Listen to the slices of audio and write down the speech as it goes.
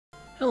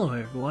Hello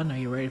everyone, are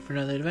you ready for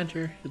another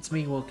adventure? It's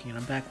me, Wokey, and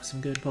I'm back with some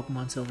good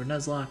Pokemon Silver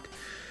Nuzlock.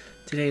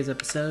 Today's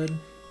episode,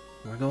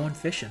 we're going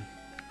fishing.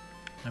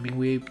 I mean,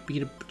 we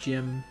beat a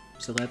gym,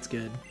 so that's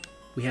good.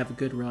 We have a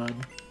good rod,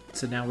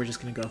 so now we're just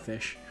gonna go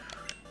fish.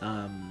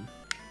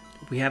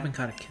 We haven't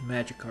caught a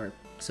Magikarp,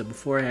 so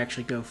before I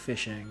actually go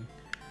fishing,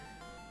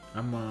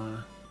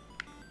 oh,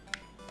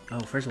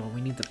 first of all,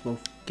 we need to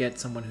both get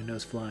someone who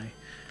knows fly.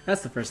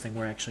 That's the first thing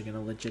we're actually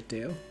gonna legit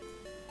do.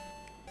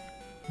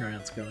 Alright,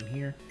 let's go in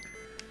here.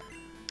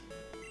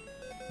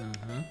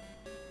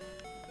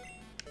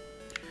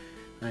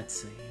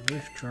 Let's see.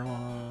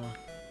 Withdraw.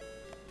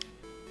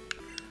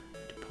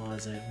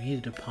 Deposit. We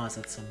need to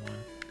deposit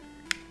someone.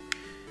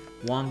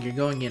 Wong, you're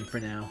going in for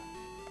now.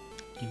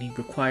 You need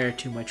require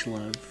too much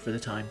love for the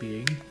time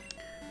being.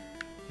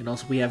 And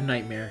also we have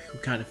Nightmare, who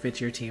kind of fits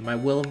your team. I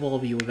will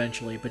evolve you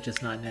eventually, but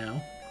just not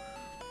now.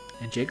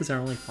 And Jake is our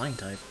only flying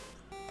type.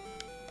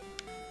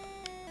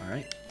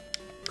 Alright.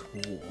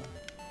 Cool.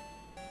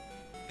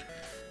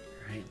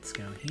 Alright, let's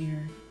go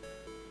here.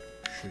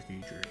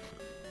 Strategic.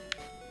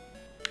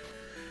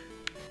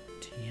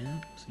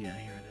 TMs? Yeah,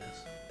 here it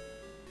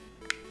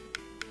is.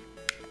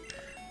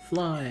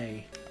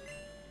 Fly!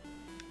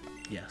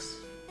 Yes.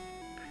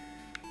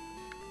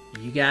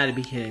 You gotta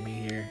be kidding me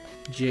here.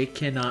 Jake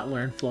cannot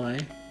learn fly.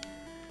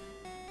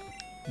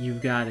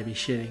 You've gotta be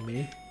shitting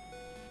me.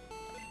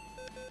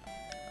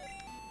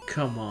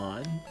 Come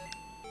on.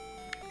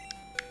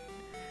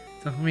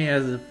 Tell me he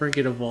has to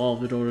freaking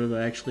evolve in order to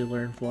actually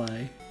learn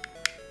fly.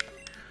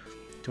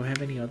 Do I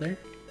have any other?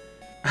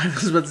 I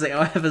was about to say, oh,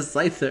 I have a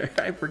Scyther.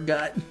 I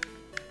forgot.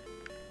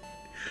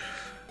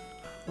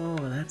 Oh,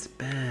 that's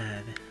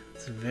bad.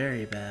 It's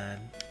very bad.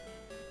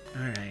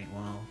 Alright,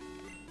 well.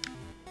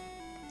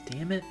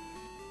 Damn it.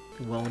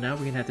 Well, now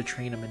we're gonna have to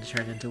train him and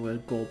turn into a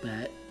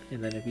Golbat.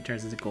 And then if he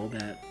turns into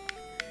Golbat,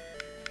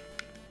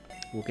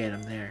 we'll get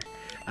him there.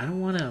 I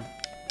don't wanna...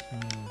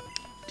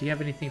 Do you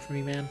have anything for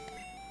me, man?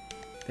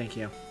 Thank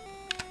you.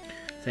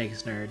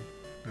 Thanks, nerd.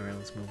 Alright,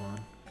 let's move on.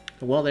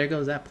 Well, there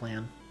goes that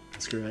plan.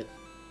 Screw it.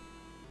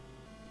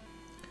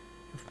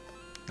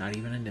 Not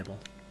even a nibble.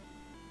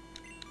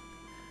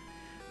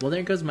 Well,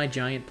 there goes my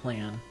giant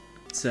plan.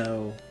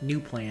 So, new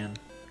plan.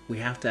 We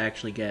have to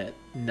actually get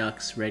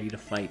Nux ready to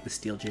fight the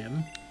Steel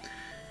Gym.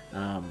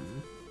 Got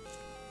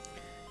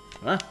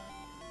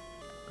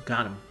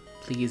him.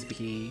 Please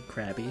be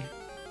Krabby.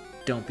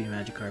 Don't be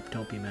Magikarp.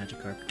 Don't be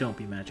Magikarp. Don't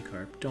be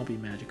Magikarp. Don't be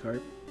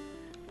Magikarp.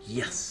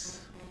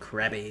 Yes!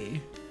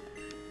 Krabby.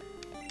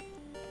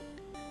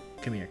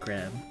 Come here,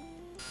 Crab.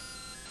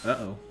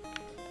 Uh-oh.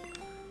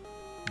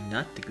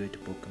 Not the good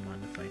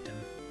Pokemon to fight him.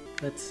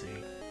 Let's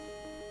see.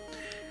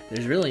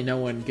 There's really no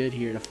one good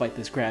here to fight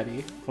this Krabby,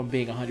 if I'm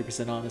being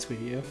 100% honest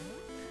with you.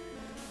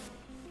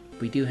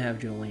 We do have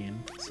Jolene,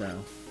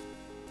 so...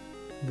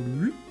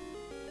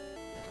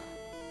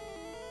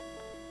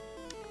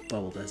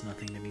 Bubble does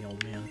nothing to me,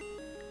 old man.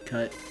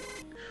 Cut.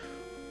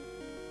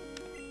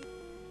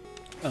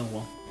 Oh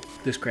well.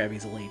 This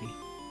Krabby's a lady.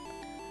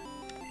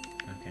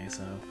 Okay,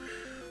 so...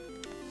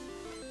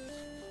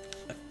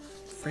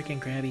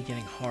 Freaking Krabby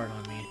getting hard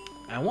on me.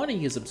 I want to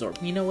use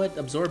Absorb. You know what?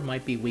 Absorb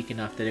might be weak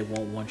enough that it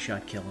won't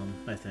one-shot kill him,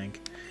 I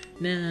think.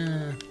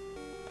 Nah.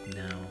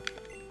 No.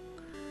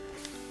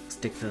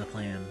 Stick to the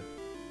plan.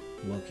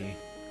 Wokey.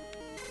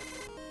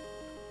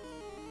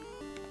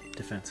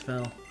 Defense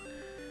fell.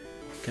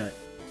 Cut.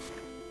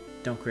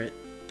 Don't crit.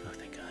 Oh,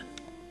 thank God.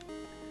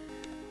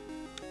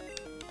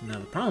 Now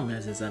the problem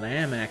is that I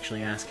am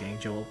actually asking,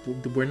 Joel,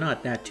 we're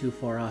not that too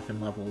far off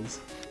in levels.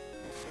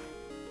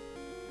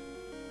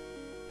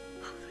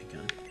 Oh, thank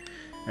God.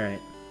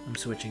 Alright, I'm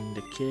switching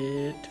to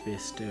Kit,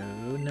 Visto,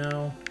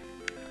 no.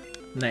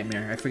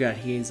 Nightmare, I forgot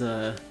he's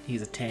a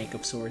tank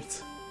of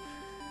sorts.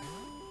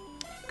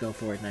 Go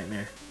for it,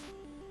 Nightmare.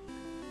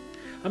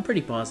 I'm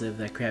pretty positive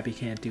that Krabby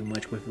can't do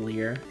much with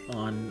Leer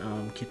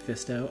on Kit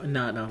Fisto.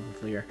 Not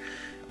with Leer.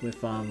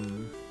 With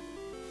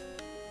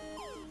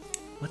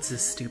what's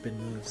this stupid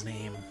move's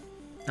name?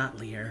 Not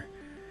Leer.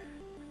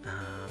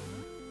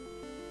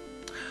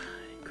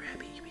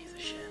 Krabby, you piece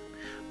of shit.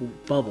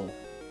 Bubble.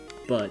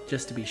 But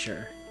just to be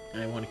sure,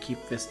 I want to keep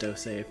Fisto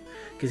safe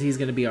because he's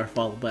going to be our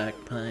fallback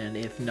plan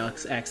if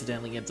Nux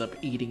accidentally ends up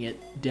eating it,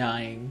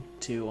 dying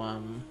to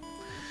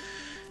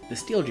the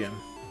Steel Gym,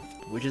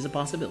 which is a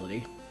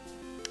possibility.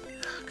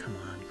 Come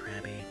on,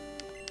 Krabby.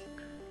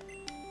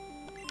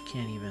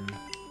 Can't even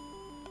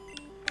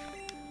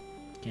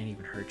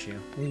hurt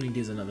you. We need to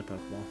use another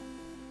Pokeball.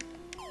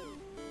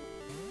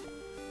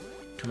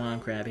 Come on,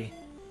 Krabby.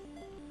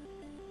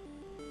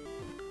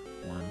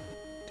 1,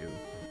 2,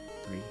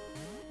 3.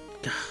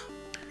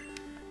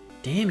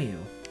 Damn you.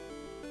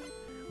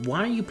 Why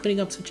are you putting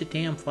up such a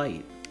damn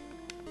fight?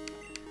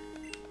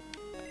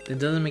 It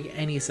doesn't make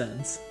any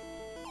sense.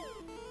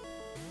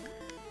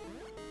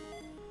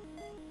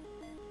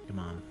 Come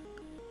on.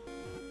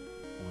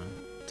 1,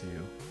 2.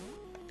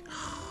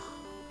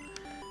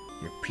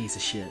 You're a piece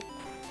of shit.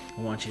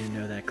 I want you to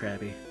know that,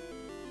 Krabby.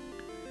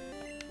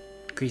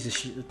 Piece of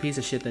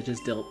shit that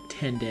just dealt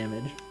 10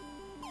 damage.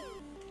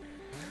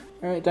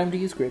 Alright, time to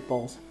use Great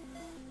Balls.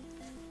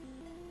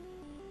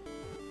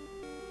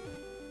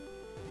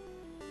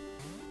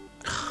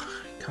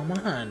 Come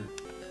on.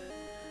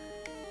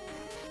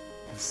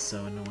 That's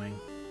so annoying.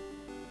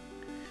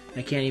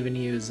 I can't even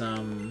use, I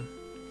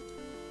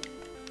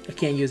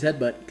can't use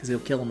Headbutt, because he'll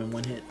kill him in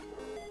one hit.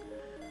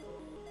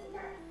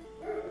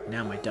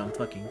 Now my dumb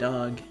fucking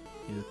dog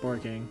is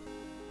barking.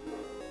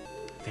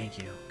 Thank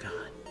you, God.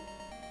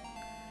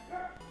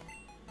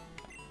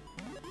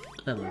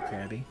 Hello,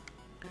 Krabby.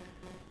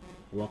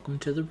 Welcome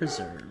to the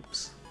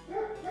reserves.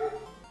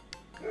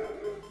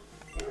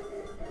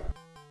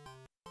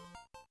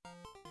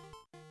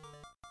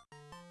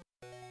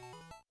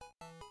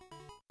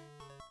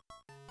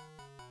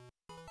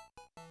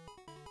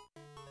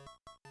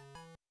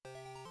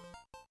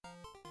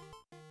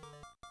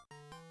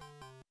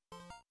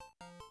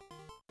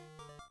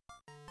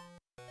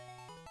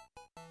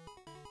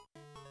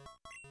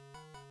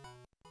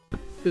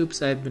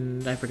 Oops, I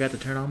forgot to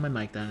turn on my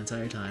mic that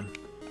entire time.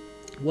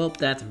 Well,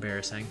 that's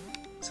embarrassing.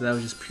 So that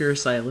was just pure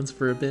silence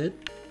for a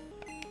bit.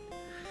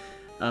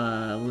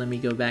 Let me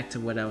go back to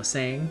what I was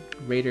saying.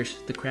 Raiders,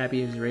 the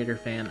Krabby is a Raider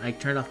fan. I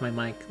turned off my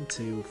mic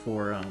till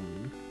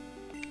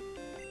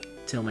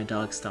my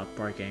dog stopped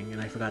barking,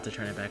 and I forgot to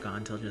turn it back on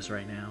until just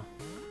right now.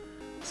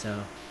 So,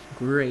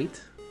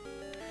 great.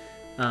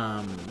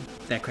 That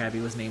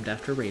Krabby was named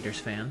after a Raiders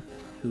fan,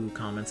 who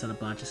comments on a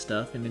bunch of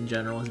stuff, and in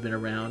general has been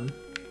around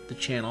the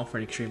channel for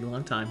an extremely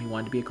long time. He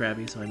wanted to be a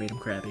Krabby, so I made him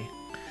Krabby.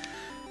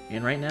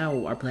 And right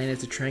now, our plan is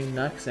to train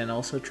Nux and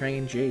also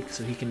train Jake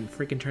so he can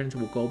freaking turn into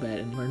a Golbat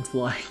and learn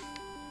flying.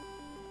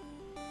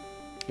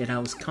 And I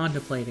was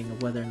contemplating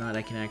whether or not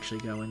I can actually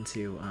go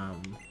into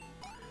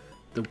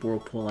the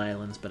Whirlpool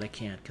Islands, but I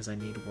can't because I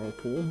need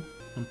Whirlpool.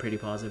 I'm pretty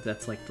positive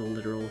that's like the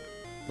literal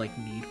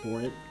need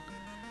for it.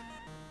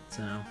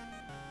 So, I'm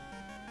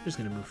just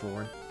gonna move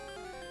forward.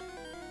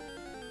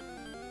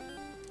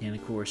 And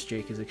of course,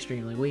 Jake is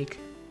extremely weak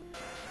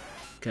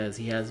because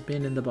he has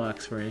been in the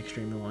box for an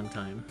extremely long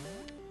time.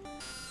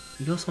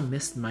 You also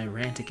missed my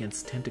rant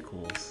against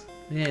tentacles.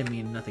 Yeah, I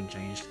mean, nothing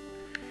changed.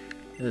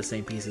 They're the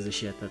same pieces of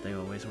shit that they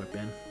always have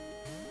been.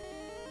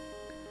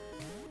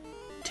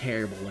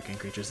 Terrible looking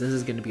creatures. This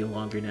is going to be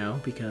longer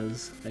now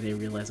because I didn't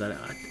realize that.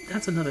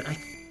 That's another...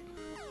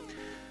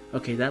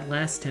 Okay, that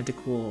last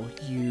tentacle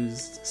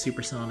used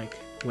supersonic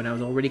when I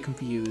was already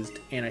confused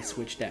and I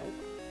switched out.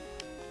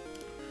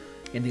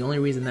 And the only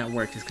reason that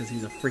worked is because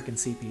he's a freaking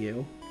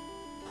CPU.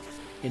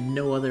 In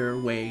no other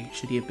way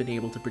should he have been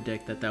able to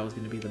predict that that was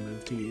going to be the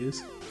move to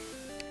use.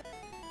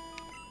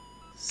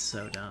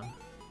 So dumb.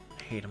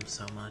 I hate him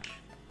so much.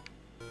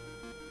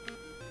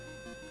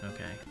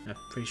 Okay, I'm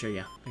pretty sure,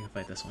 yeah, I can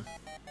fight this one.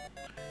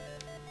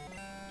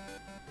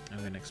 I'm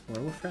going to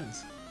explore with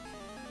friends.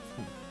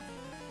 I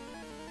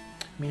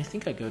mean, I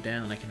think I go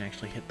down, I can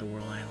actually hit the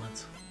Whirl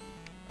Islands.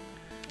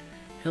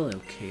 Hello,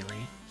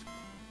 Kaylee.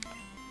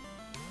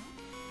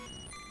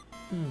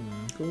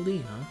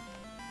 Goldie, huh?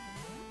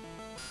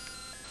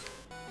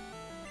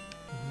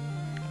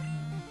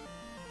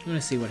 I'm gonna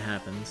see what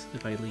happens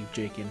if I leave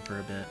Jake in for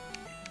a bit.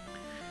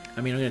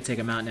 I mean, I'm gonna take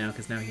him out now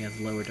because now he has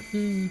lower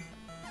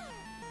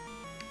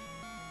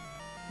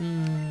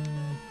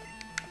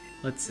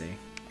Let's see.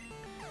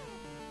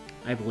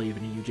 I believe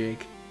in you,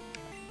 Jake.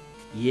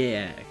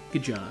 Yeah,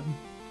 good job.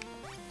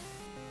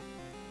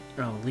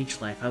 Oh,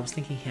 Leech Life. I was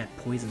thinking he had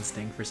Poison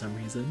Sting for some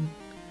reason.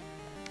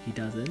 He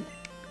doesn't.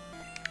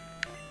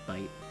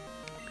 Bite.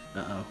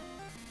 Uh-oh.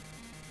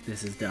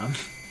 This is dumb.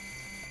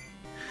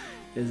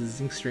 This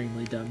is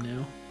extremely dumb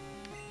now.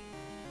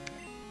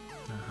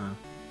 Uh-huh.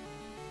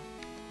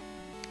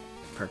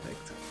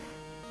 Perfect.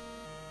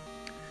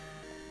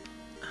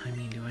 I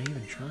mean, do I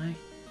even try?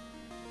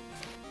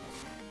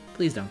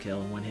 Please don't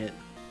kill in one hit.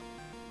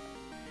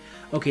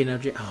 Okay, now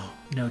Jake. Oh,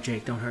 no,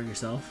 Jake, don't hurt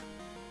yourself.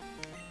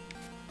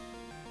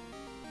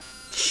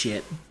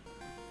 Shit.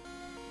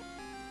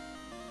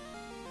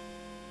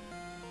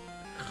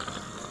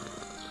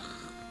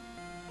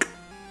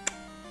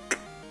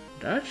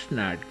 That's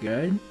not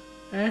good.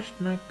 That's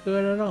not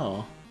good at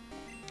all.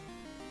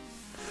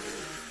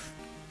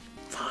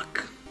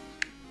 Fuck.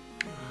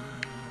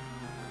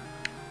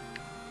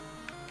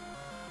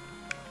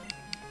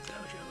 Go,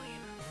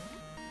 Jolene.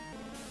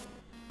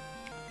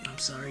 I'm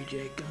sorry,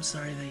 Jake. I'm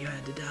sorry that you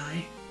had to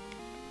die.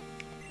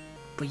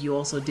 But you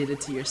also did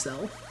it to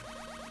yourself.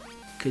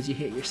 Because you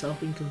hit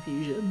yourself in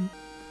confusion.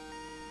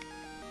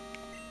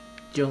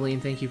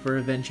 Jolene, thank you for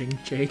avenging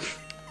Jake.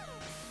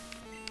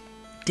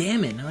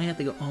 Damn it, now I have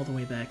to go all the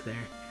way back there.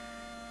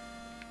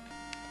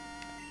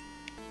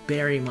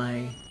 Bury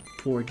my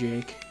poor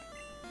Jake.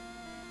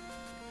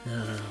 Oh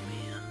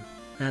man,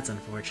 that's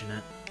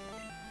unfortunate.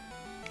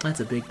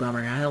 That's a big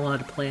bummer. I had a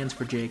lot of plans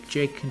for Jake.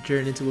 Jake can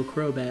turn into a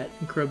Crobat,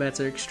 and Crobats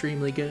are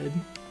extremely good.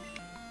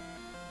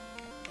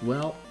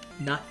 Well,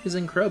 not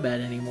using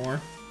Crobat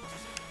anymore.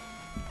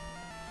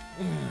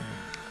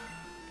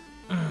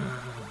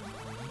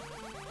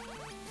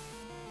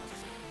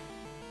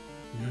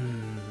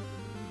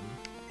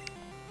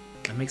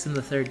 That makes him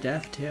the third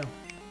death, too.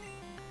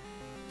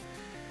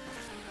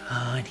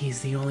 I and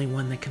he's the only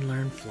one that can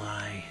learn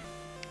fly.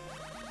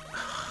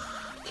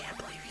 I can't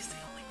believe he's the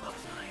only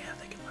Pokemon I have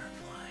that can learn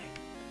fly.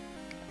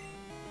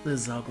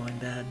 This is all going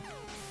bad.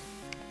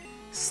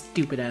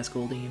 Stupid ass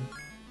Goldeen.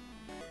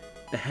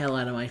 The hell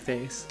out of my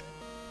face.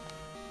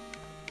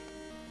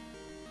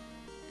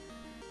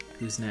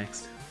 Who's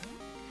next?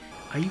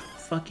 Are you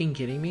fucking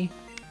kidding me?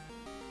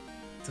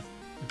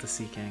 It's a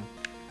Sea King.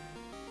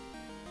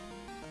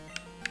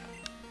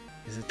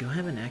 Do I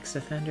have an X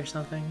defend or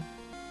something?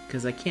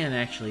 Because I can't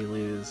actually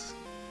lose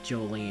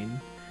Jolene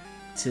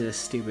to this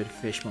stupid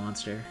fish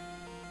monster.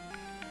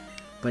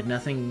 But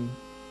nothing...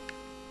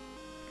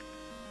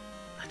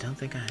 I don't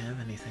think I have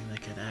anything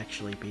that could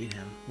actually beat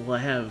him. Well, I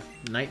have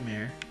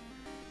Nightmare.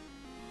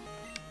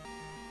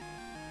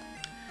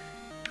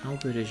 How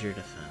good is your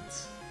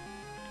defense?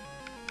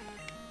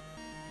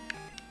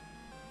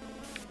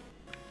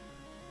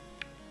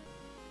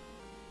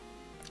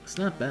 It's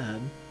not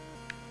bad.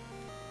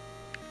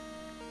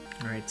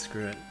 Alright,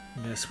 screw it.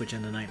 I'm gonna switch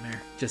into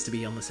Nightmare, just to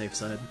be on the safe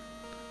side.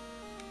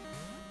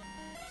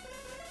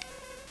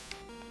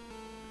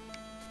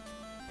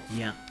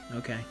 Yeah,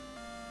 okay.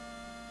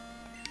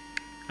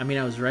 I mean,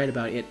 I was right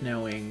about it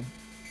knowing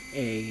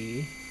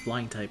a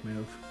flying type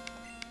move.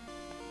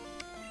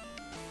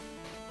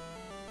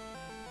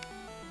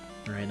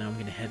 Alright, now I'm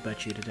gonna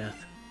headbutt you to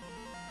death.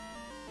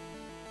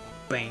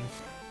 Bang.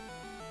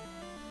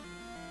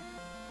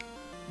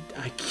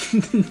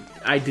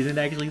 I didn't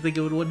actually think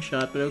it would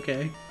one-shot, but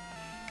okay.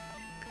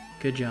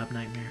 Good job,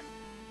 Nightmare.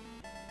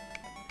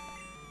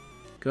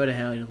 Go to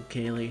hell,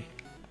 Kaylee.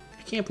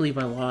 I can't believe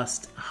I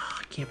lost. Oh,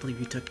 I can't believe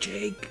you took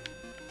Jake.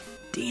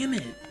 Damn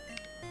it.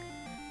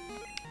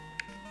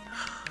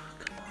 Oh,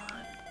 come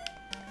on.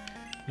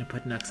 I'm gonna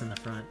put Nux in the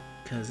front,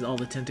 because all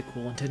the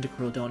Tentacool and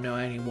Tentacruel don't know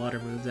any water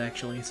moves,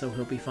 actually, so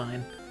he'll be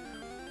fine.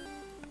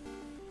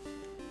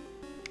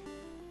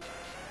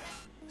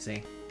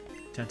 See?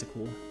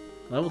 Tentacool.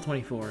 Level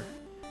 24.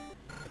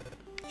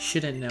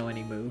 Shouldn't know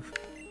any move.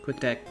 Quick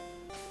deck.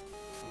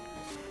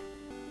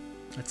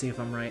 Let's see if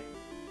I'm right.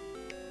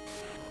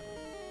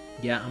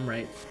 Yeah, I'm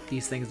right.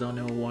 These things don't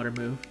know a water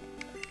move.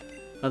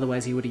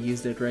 Otherwise he would have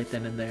used it right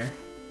then and there.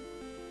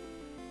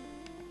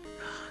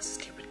 Ah,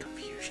 stupid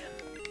confusion.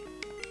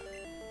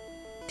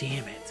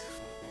 Damn it.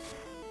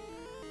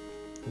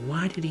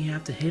 Why did he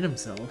have to hit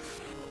himself?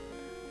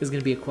 This is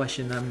going to be a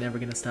question I'm never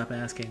going to stop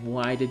asking.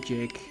 Why did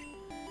Jake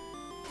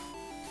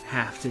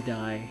have to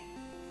die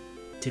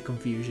to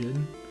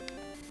confusion?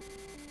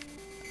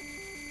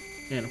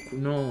 And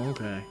no,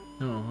 okay.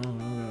 No,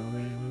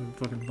 okay.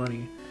 Fucking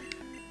funny.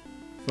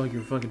 Fuck,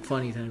 you're fucking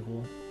funny,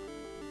 Tentacool.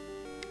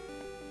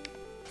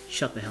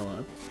 Shut the hell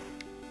up.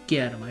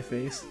 Get out of my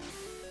face.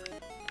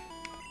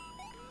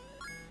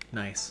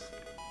 Nice.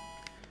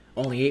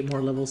 Only 8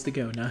 more levels to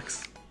go,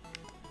 Nux.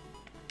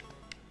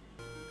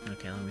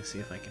 Okay, let me see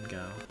if I can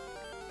go.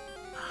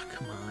 Ah,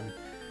 come on.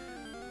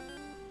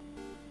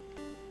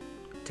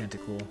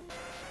 Tentacool.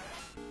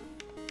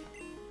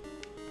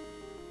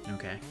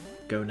 Okay,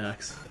 go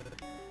Nux.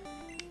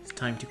 It's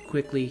time to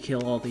quickly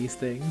kill all these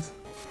things.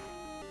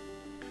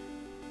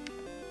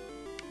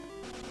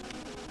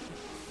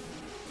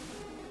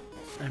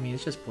 I mean,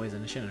 it's just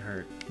poison, it shouldn't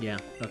hurt. Yeah,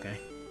 okay.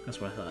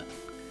 That's what I thought.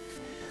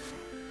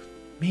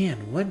 Man,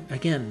 what?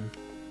 Again,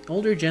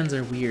 older gens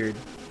are weird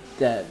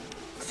that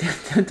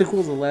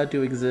Tentacle's allowed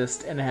to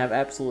exist and have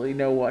absolutely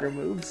no water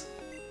moves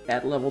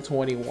at level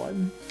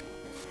 21.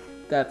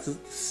 That's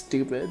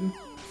stupid.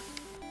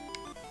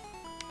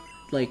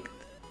 Like,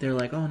 they're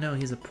like, oh no,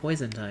 he's a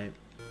poison type,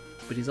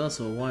 but he's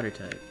also a water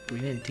type. We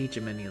didn't teach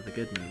him any of the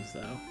good moves,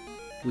 though.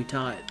 We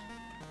taught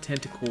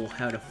Tentacool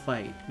how to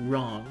fight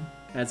wrong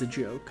as a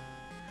joke.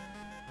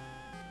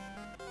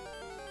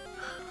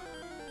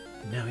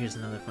 Now here's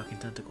another fucking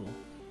Tentacool.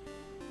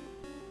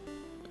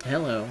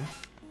 Hello.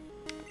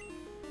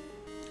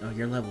 Oh,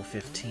 you're level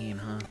 15,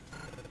 huh?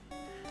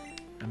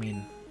 I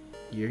mean,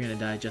 you're gonna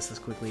die just as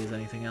quickly as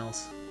anything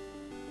else.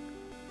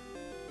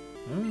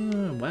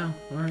 Oh, wow.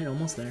 Alright,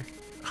 almost there.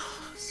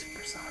 Oh,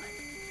 supersonic.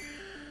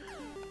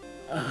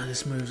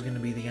 This move's gonna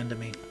be the end of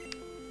me.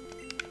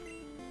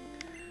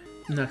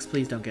 Nux,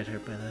 please don't get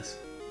hurt by this.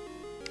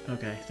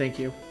 Okay, thank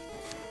you.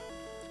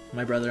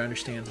 My brother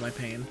understands my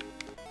pain.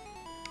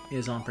 He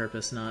is on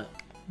purpose, not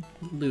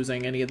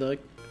losing any of the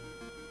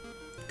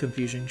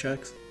confusion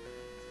checks.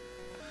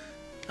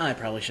 I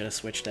probably should have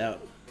switched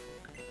out.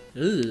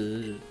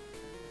 Ugh.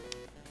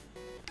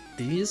 Did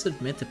you just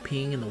admit to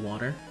peeing in the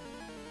water?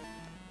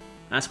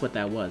 That's what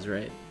that was,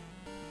 right?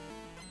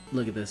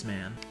 Look at this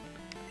man.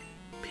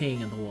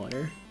 Peeing in the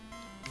water.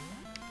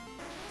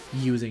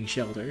 Using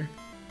shelter.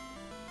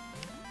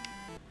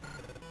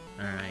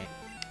 Alright.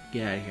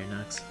 Get out of here,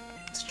 Nux.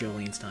 It's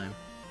Jolene's time.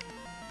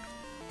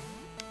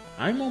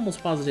 I'm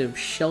almost positive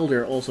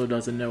Shelter also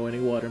doesn't know any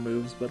water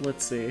moves, but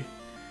let's see.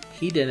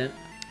 He didn't.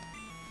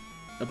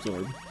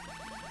 Absorb.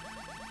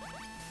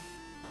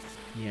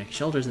 Yeah,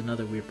 Shelter's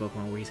another weird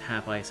Pokemon where he's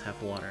half ice,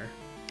 half water.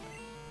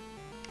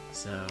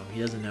 So, he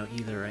doesn't know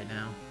either right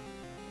now.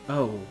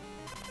 Oh.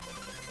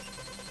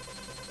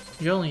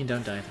 Jolene,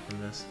 don't die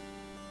from this.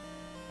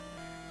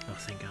 Oh,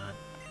 thank God.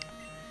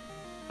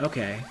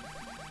 Okay.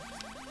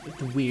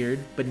 It's weird,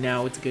 but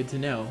now it's good to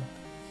know.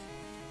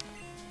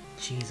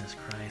 Jesus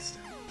Christ.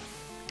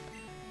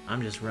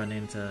 I'm just running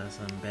into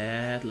some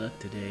bad luck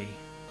today.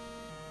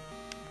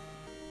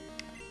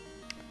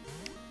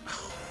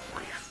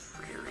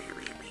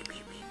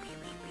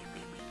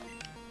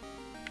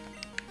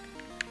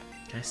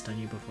 Can I stun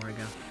you before I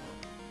go?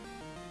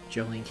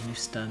 Jolene, can you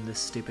stun this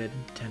stupid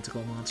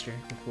tentacle monster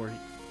before...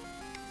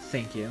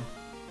 Thank you.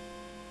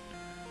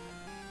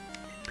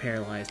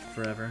 Paralyzed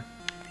forever.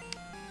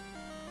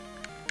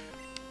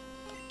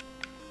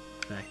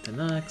 Back to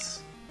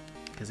Nux.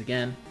 Because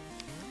again,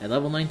 at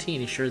level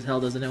 19, he sure as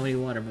hell doesn't know any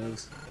water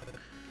moves.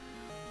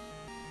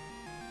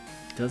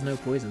 Does know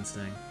Poison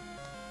Sting.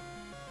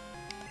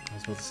 I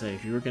was about to say,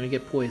 if you were gonna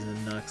get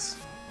poisoned, Nux,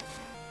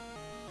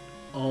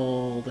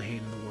 all the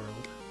hate in the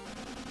world.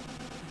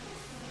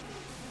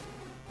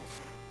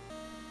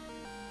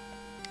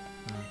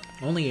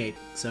 Only 8,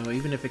 so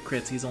even if it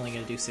crits, he's only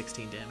gonna do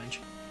 16 damage.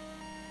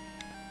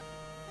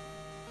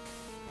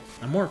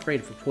 I'm more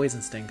afraid for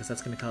Poison Sting, because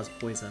that's gonna cause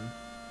poison.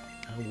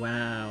 Oh,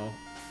 wow.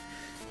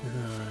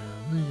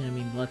 I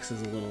mean, Lux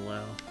is a little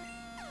low.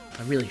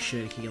 I really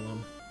should heal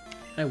him.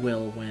 I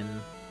will when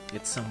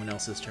it's someone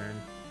else's turn.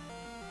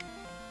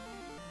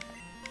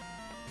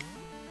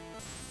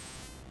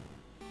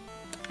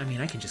 I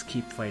mean, I can just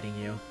keep fighting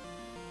you.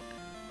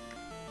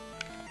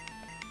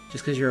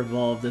 Just because you're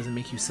evolved doesn't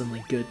make you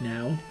suddenly good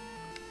now.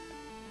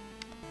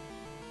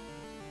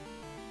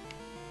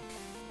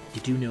 You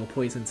do know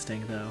Poison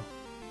Sting, though.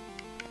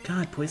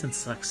 God, Poison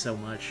sucks so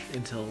much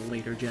until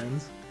later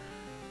gens.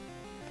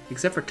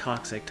 Except for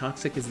Toxic.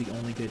 Toxic is the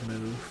only good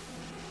move.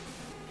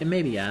 It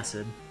may be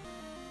Acid.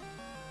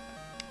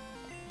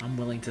 I'm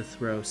willing to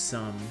throw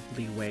some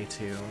leeway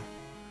to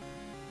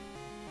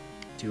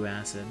do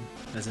Acid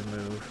as a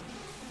move.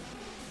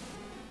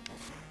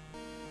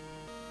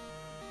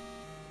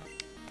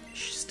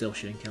 Still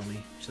shouldn't kill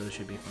me, so this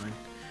should be fine.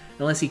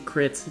 Unless he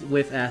crits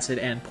with Acid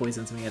and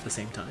poisons me at the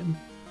same time.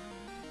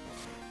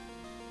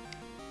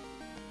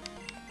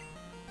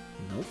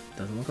 Nope,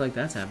 doesn't look like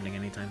that's happening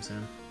anytime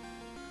soon.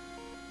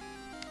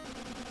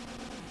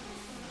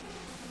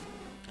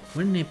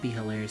 Wouldn't it be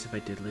hilarious if I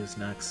did lose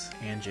Nux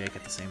and Jake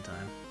at the same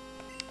time?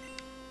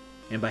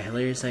 And by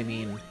hilarious, I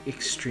mean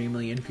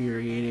extremely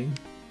infuriating.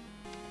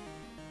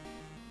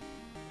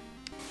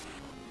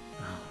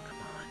 Oh, come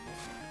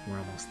on. We're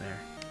almost there.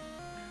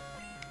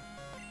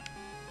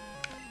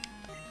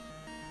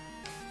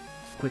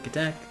 Quick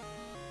attack.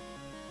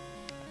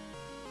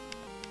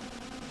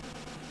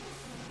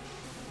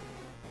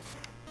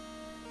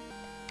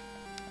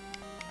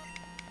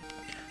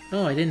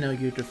 Oh, I didn't know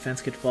your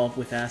defense could evolve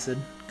with Acid.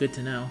 Good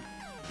to know.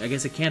 I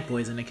guess it can't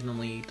poison, it can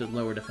only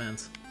lower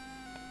defense.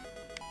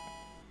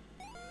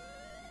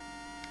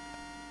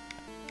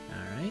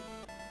 Alright.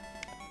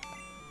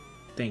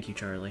 Thank you,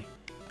 Charlie.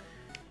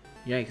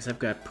 Yikes, I've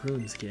got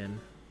prune skin.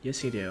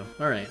 Yes, you do.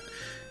 Alright.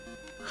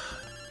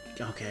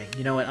 Okay,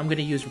 you know what? I'm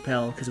gonna use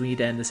Repel because we need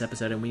to end this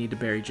episode and we need to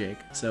bury Jake.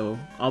 So,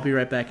 I'll be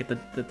right back at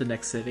the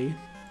next city.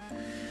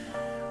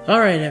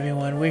 Alright,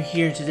 everyone, we're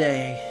here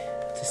today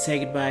to say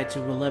goodbye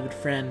to a beloved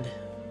friend,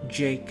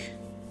 Jake.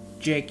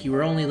 Jake, you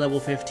were only level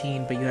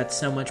 15, but you had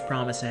so much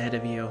promise ahead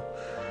of you.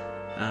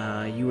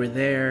 You were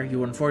there. You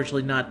were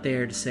unfortunately not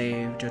there to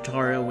save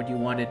Jotaro when you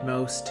wanted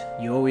most.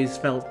 You always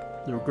felt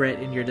the regret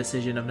in your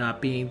decision of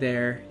not being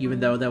there,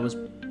 even though that was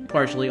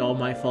partially all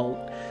my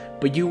fault.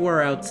 But you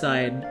were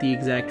outside the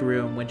exact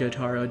room when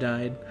Jotaro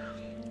died,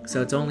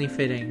 so it's only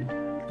fitting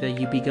that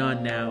you be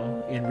gone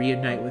now and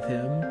reunite with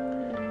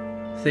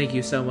him. Thank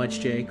you so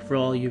much, Jake, for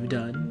all you've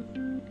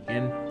done.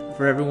 And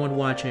for everyone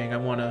watching, I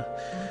want to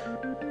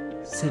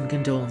send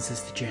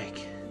condolences to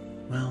Jake.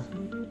 Well,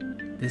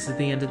 this is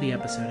the end of the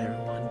episode,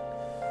 everyone.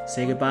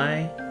 Say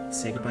goodbye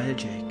to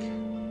Jake.